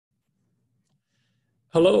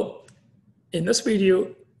Hello, in this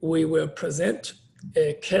video, we will present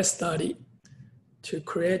a case study to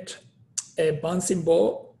create a bouncing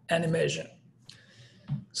ball animation.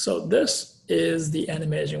 So this is the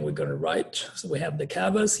animation we're gonna write. So we have the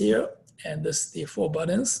canvas here, and this is the 4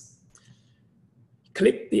 buttons.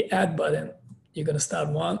 Click the add button. You're gonna start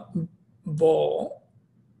one ball.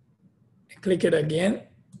 Click it again,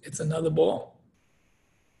 it's another ball.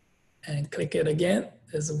 And click it again,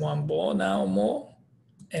 there's one ball now more.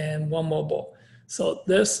 And one more ball. So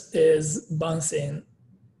this is bouncing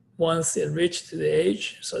once it reaches to the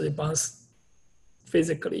edge, so they bounce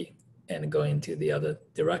physically and go into the other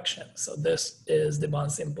direction. So this is the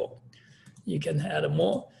bouncing ball. You can add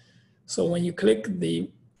more. So when you click the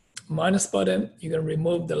minus button, you can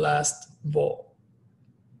remove the last ball.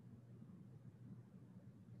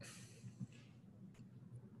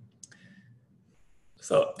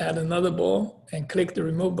 So add another ball and click the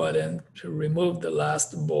remove button to remove the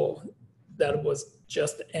last ball that was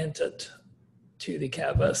just entered to the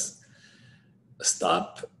canvas.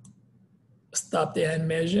 Stop the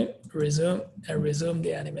animation, resume, and resume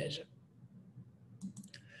the animation.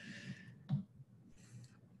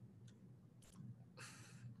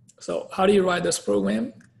 So how do you write this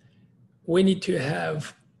program? We need to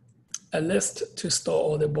have a list to store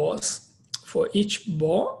all the balls. For each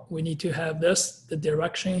ball, we need to have this, the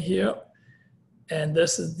direction here, and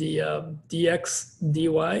this is the dx, dy,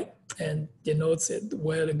 and denotes it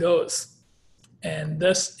where it goes. And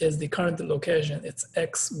this is the current location, it's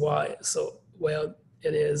x, y, so where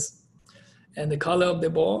it is, and the color of the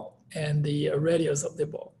ball, and the radius of the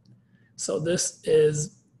ball. So this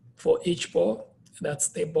is for each ball, that's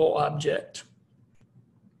the ball object.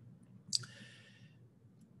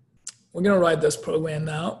 We're gonna write this program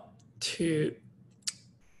now to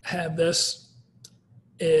have this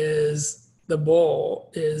is the ball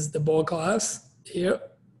class here,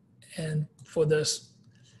 and for this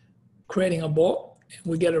creating a ball,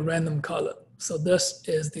 we get a random color. So this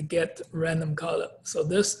is the get random color. So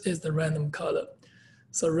this is the random color.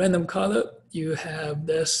 So random color, you have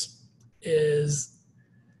this is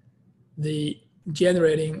the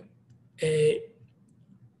generating a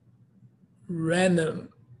random.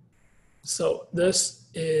 So this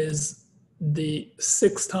is the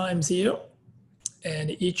 6 times here,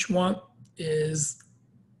 and each one is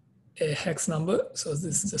a hex number. So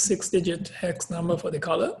this is a 6-digit hex number for the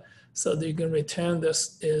color. So you can return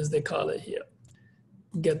this is the color here.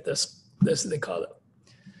 Get this is the color.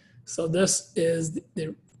 So this is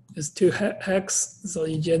is 2 hex. So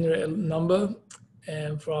you generate a number,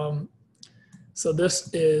 and so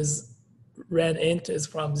this is randint is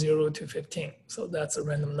from 0 to 15. So that's a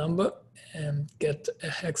random number, and get a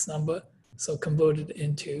hex number. So convert it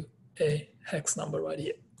into a hex number right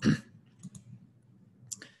here.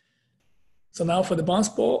 So now for the bounce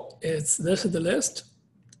ball, this is the list.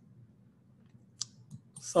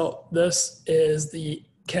 So this is the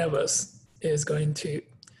canvas you're going to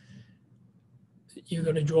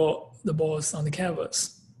draw the balls on the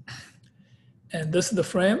canvas. And this is the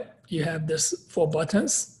frame. You have this 4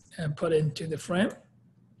 buttons and put it into the frame.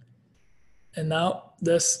 And now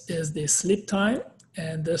this is the sleep time,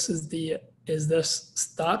 and this is this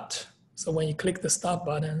stopped. So when you click the stop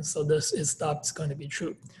button, so this is stopped, it's going to be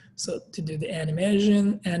true. So to do the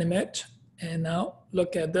animation, animate, and now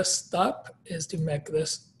look at this stop is to make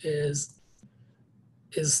this is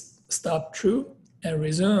stop true, and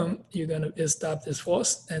resume, is stop this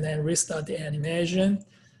false, and then restart the animation.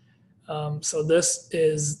 So this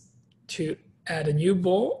is to add a new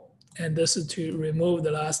ball, and this is to remove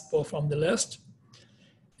the last ball from the list.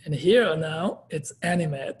 And here now it's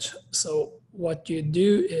animate. So what you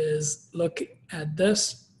do is look at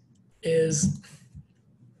this is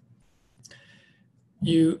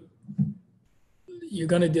you're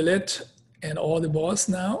gonna delete and all the balls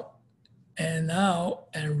now, and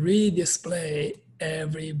redisplay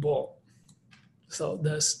every ball. So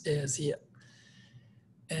this is here.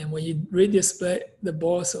 And when you redisplay the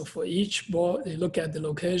ball, so for each ball, you look at the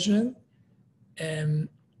location. And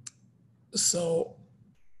so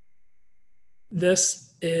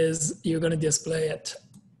this is, you're gonna display it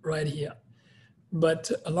right here. But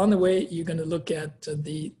along the way, you're gonna look at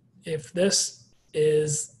if this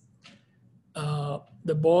is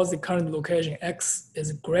the ball's the current location, X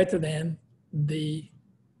is greater than the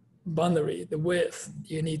boundary, the width,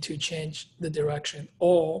 you need to change the direction.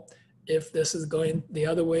 Or if this is going the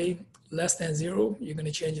other way, less than 0, you're going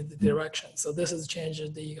to change the direction. So this is change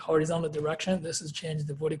the horizontal direction, this is change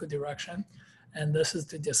the vertical direction, and this is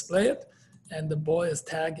to display it. And the ball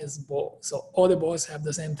tag is ball. So all the balls have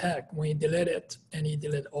the same tag. When you delete it, and you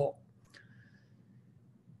delete all.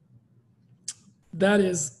 that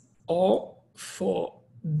is all for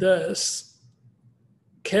this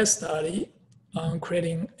case study on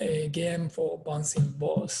creating a game for bouncing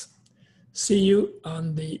balls. See you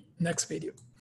on the next video.